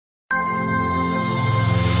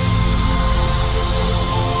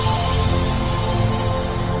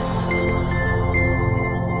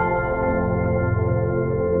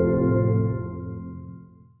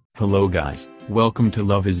Hello guys, welcome to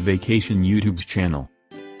Love is Vacation YouTube's channel.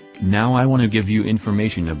 Now I want to give you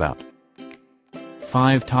information about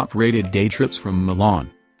 5 top rated day trips from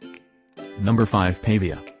Milan. Number 5,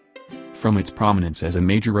 Pavia. From its prominence as a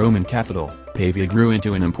major Roman capital, Pavia grew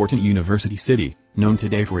into an important university city, known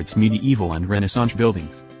today for its medieval and Renaissance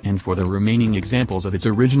buildings, and for the remaining examples of its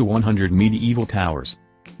original 100 medieval towers.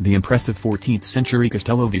 The impressive 14th-century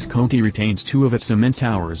Castello Visconti retains 2 of its immense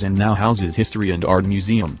towers and now houses history and art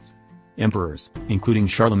museums. Emperors, including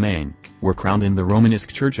Charlemagne, were crowned in the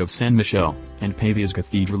Romanesque Church of San Michele, and Pavia's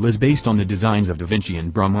cathedral is based on the designs of Da Vinci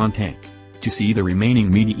and Bramante. To see the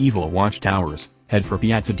remaining medieval watchtowers, head for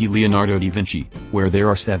Piazza di Leonardo da Vinci, where there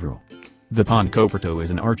are several. The Ponte Coperto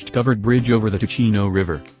is an arched covered bridge over the Ticino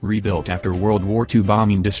River, rebuilt after World War II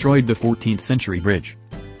bombing destroyed the 14th-century bridge.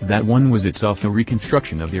 That one was itself a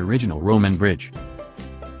reconstruction of the original Roman bridge.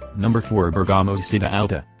 Number 4, Bergamo's Citta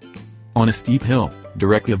Alta. On a steep hill,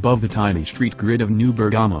 directly above the tiny street grid of New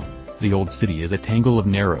Bergamo, the old city is a tangle of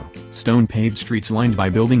narrow, stone-paved streets lined by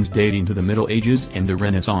buildings dating to the Middle Ages and the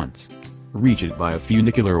Renaissance. Reach it by a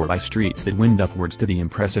funicular or by streets that wind upwards to the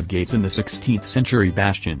impressive gates and the 16th-century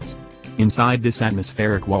bastions. Inside this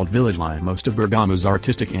atmospheric walled village lie most of Bergamo's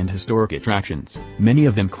artistic and historic attractions, many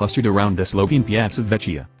of them clustered around the sloping Piazza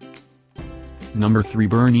Vecchia. Number 3,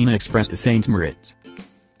 Bernina Express to St. Moritz.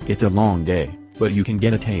 It's a long day, but you can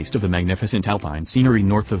get a taste of the magnificent alpine scenery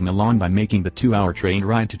north of Milan by making the 2-hour train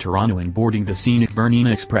ride to Tirano and boarding the scenic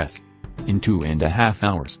Bernina Express. In 2.5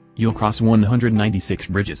 hours, you'll cross 196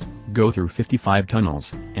 bridges, go through 55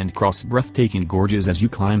 tunnels, and cross breathtaking gorges as you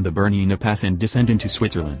climb the Bernina Pass and descend into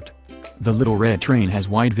Switzerland. The little red train has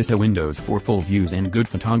wide vista windows for full views and good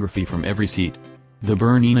photography from every seat. The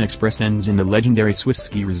Bernina Express ends in the legendary Swiss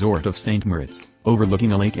ski resort of St. Moritz,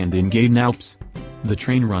 overlooking a lake and the Engadine Alps. The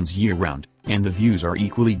train runs year-round, and the views are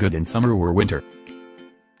equally good in summer or winter.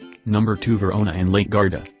 Number 2, Verona and Lake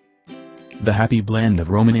Garda. The happy blend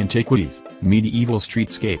of Roman antiquities, medieval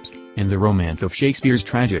streetscapes, and the romance of Shakespeare's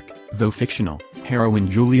tragic, though fictional,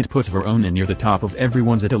 heroine Juliet puts Verona near the top of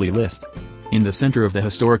everyone's Italy list. In the center of the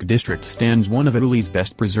historic district stands one of Italy's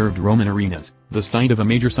best-preserved Roman arenas, the site of a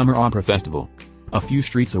major summer opera festival. A few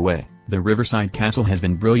streets away, the riverside castle has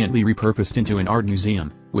been brilliantly repurposed into an art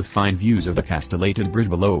museum, with fine views of the castellated bridge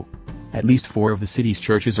below. At least 4 of the city's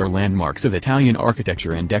churches are landmarks of Italian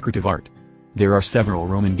architecture and decorative art. There are several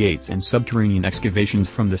Roman gates and subterranean excavations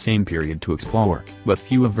from the same period to explore, but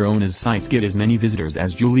few of Verona's sites get as many visitors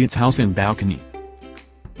as Juliet's house and balcony.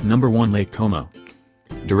 Number 1, Lake Como.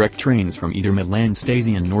 Direct trains from either Milan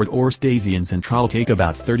Station Nord or Station Centrale take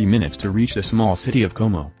about 30 minutes to reach the small city of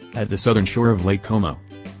Como, at the southern shore of Lake Como.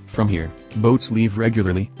 From here, boats leave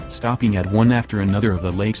regularly, stopping at one after another of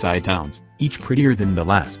the lakeside towns, each prettier than the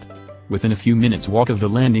last. Within a few minutes' walk of the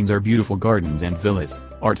landings are beautiful gardens and villas,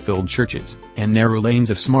 art-filled churches, and narrow lanes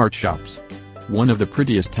of smart shops. One of the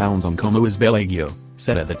prettiest towns on Como is Bellagio,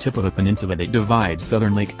 set at the tip of a peninsula that divides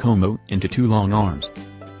southern Lake Como into 2 long arms.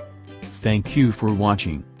 Thank you for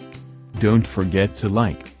watching. Don't forget to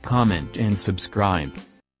like, comment and subscribe.